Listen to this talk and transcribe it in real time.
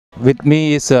With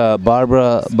me is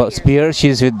Barbara Spear.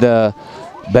 She's with the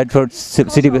Bedford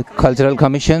City Cultural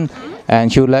Commission,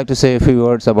 and she would like to say a few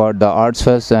words about the Arts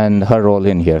Fest and her role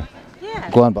in here. Yeah.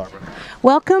 Go on, Barbara.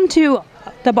 Welcome to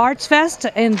the Arts Fest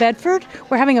in Bedford.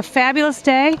 We're having a fabulous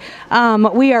day.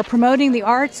 We are promoting the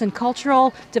arts and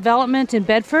cultural development in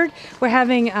Bedford. We're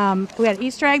having we had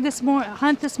Easter egg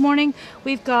hunt this morning.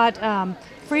 We've got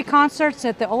free concerts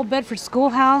at the Old Bedford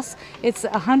Schoolhouse. It's a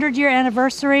 100-year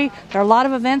anniversary. There are a lot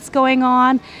of events going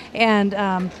on, and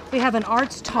we have an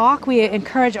arts talk. We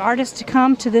encourage artists to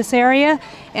come to this area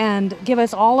and give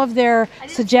us all of their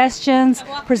suggestions,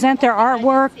 present their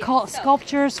artwork,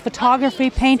 sculptures, photography,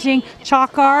 painting,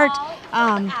 chalk art.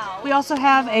 We also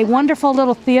have a wonderful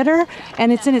little theater, and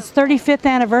it's in its 35th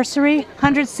anniversary,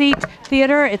 100-seat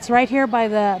theater. It's right here by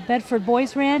the Bedford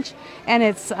Boys Ranch, and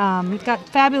it's got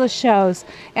fabulous shows,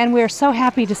 and we're so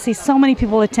happy to see so many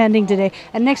people attending today.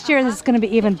 And next year this is going to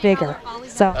be even bigger.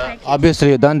 So Obviously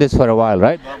you've done this for a while,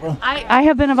 right, Barbara? I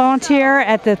have been a volunteer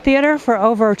at the theater for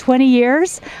over 20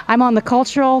 years. I'm on the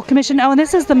Cultural Commission. Oh, and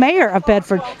this is the mayor of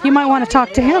Bedford. You might want to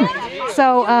talk to him.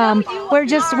 So we're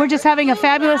just having a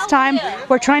fabulous time.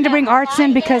 We're trying to bring arts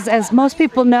in because, as most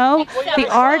people know, the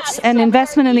arts and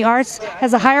investment in the arts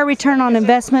has a higher return on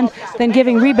investment than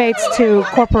giving rebates to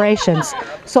corporations.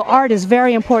 So art is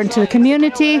very important to the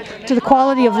community, to the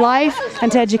quality of life,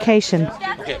 and to education.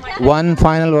 One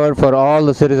final word for all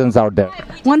the citizens out there.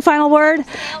 One final word: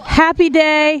 happy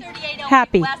day,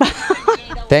 happy.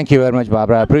 Thank you very much,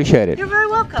 Barbara. I appreciate it. You're very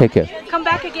welcome. Take care. Come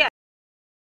back again.